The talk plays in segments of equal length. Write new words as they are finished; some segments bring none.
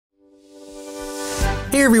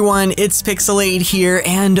Hey everyone, it's Pixelade here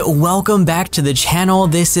and welcome back to the channel.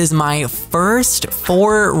 This is my first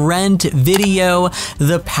for rent video.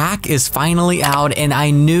 The pack is finally out and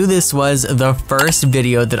I knew this was the first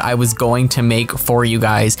video that I was going to make for you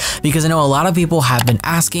guys because I know a lot of people have been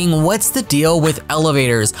asking, what's the deal with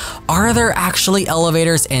elevators? Are there actually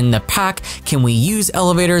elevators in the pack? Can we use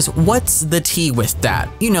elevators? What's the tea with that?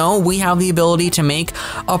 You know, we have the ability to make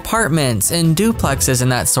apartments and duplexes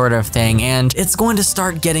and that sort of thing, and it's going to start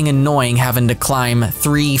getting annoying having to climb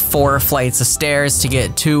 3-4 flights of stairs to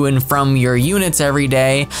get to and from your units every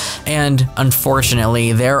day. And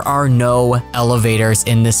unfortunately, there are no elevators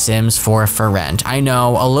in The Sims 4 for rent. I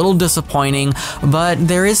know, a little disappointing, but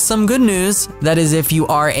there is some good news. That is, if you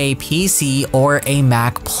are a PC or a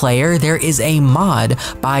Mac player, there is a mod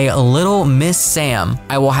by Little Miss Sam.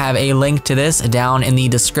 I will have a link to this down in the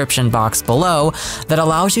description box below that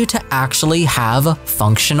allows you to actually have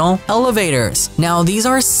functional elevators. Now, these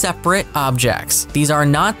are separate objects. These are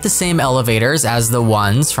not the same elevators as the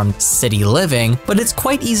ones from City Living, but it's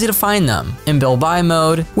quite easy to find them. In build by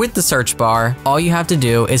mode, with the search bar, all you have to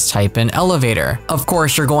do is type in elevator. Of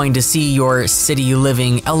course, you're going to see your City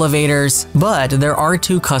Living elevators, but there are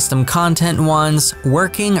two custom content ones,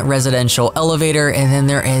 working residential elevator, and then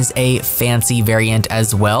there is a fancy variant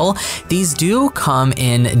as well. These do come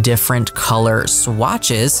in different color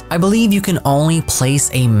swatches. I believe you can only place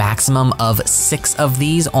a maximum of 6 of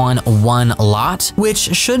these on one lot, which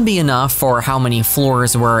should be enough for how many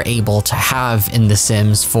floors we're able to have in The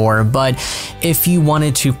Sims 4. But if you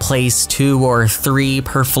wanted to place 2 or 3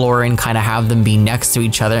 per floor and kind of have them be next to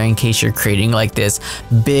each other in case you're creating like this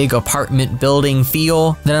big apartment building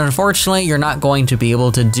feel, then unfortunately you're not going to be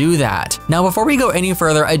able to do that. Now, before we go any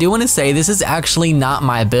further, I do want to say this is actually not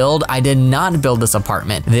my build. I did not build this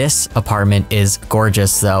apartment. This apartment is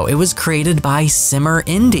gorgeous though. It was created by Simmer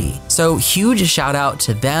Indie. So huge shout out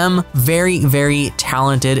to them. Very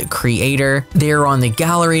talented creator. They're on the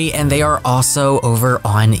gallery and they are also over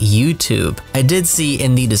on YouTube. I did see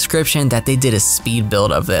in the description that they did a speed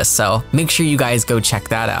build of this, so make sure you guys go check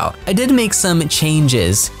that out. I did make some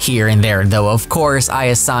changes here and there though. Of course, I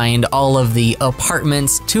assigned all of the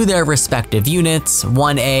apartments to their respective units,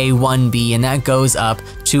 1A, 1B, and that goes up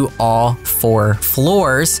to all 4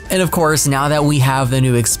 floors. And of course, now that we have the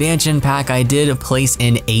new expansion pack, I did place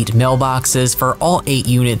in 8 mailboxes for all 8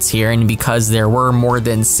 units here, and because there were more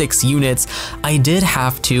than 6 units, I did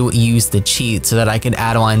have to use the cheat so that I could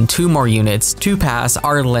add on 2 more units to pass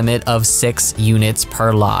our limit of 6 units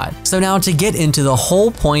per lot. So now to get into the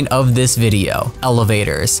whole point of this video,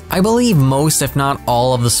 elevators. I believe most, if not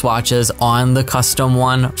all, of the swatches on the custom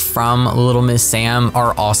one from Little Miss Sam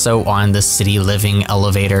are also on the City Living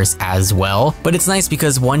elevators as well. But it's nice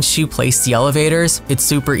because once you place the elevators, it's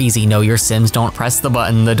super easy. No, your Sims don't press the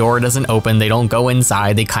button, the door doesn't open, they don't go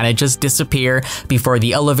inside, they kind of just disappear before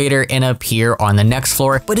the elevator and appear on the next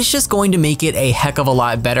floor. But it's just going to make it a heck of a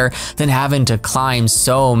lot better than having to climb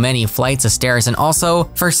so many flights of stairs. And also,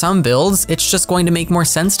 for some builds, it's just going to make more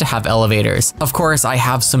sense to have elevators. Of course, I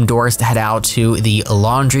have some doors to head out to the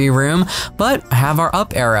laundry room, but I have our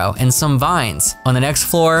up arrow and some vines. On the next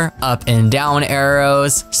floor, up and down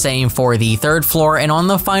arrows, same for the 3rd floor, and on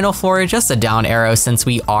the final floor, just a down arrow since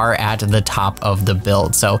we are at the top of the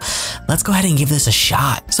build. So let's go ahead and give this a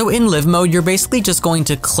shot. So in live mode, you're basically just going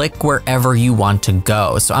to click wherever you want to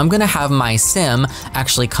go. So I'm gonna have my sim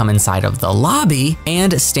actually come inside of the lobby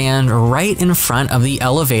and stand right in front of the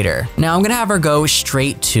elevator. Now I'm gonna have her go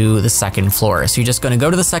straight to the 2nd floor. So you're just gonna go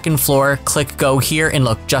to the 2nd floor, click go here, and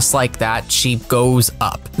look, just like that, she goes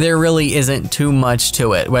up. There really isn't too much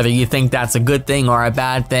to it, whether you think that's a good thing or a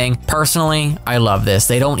bad thing. Personally, I love this.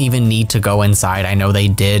 They don't even need to go inside. I know they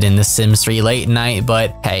did in The Sims 3 Late Night,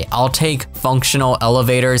 but hey, I'll take functional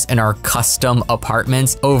elevators in our custom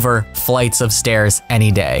apartments over flights of stairs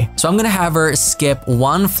any day. So I'm gonna have her skip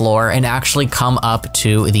 1 floor and actually come up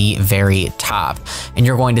to the very top. And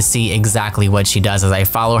you're going to see exactly what she does as I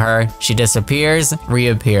follow her. She disappears,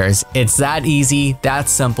 reappears. It's that easy, that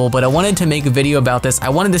simple, but I wanted to make a video about this. I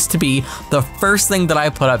wanted this to be the first thing that I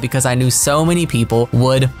put up because I knew so many people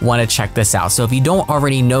would want to check this out. So if you don't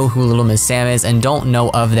already know who Little Miss Sam is and don't know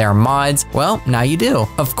of their mods, well, now you do.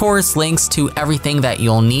 Of course, links to everything that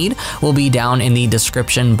you'll need will be down in the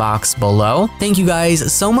description box below. Thank you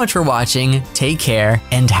guys so much for watching. Take care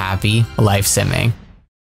and happy life simming.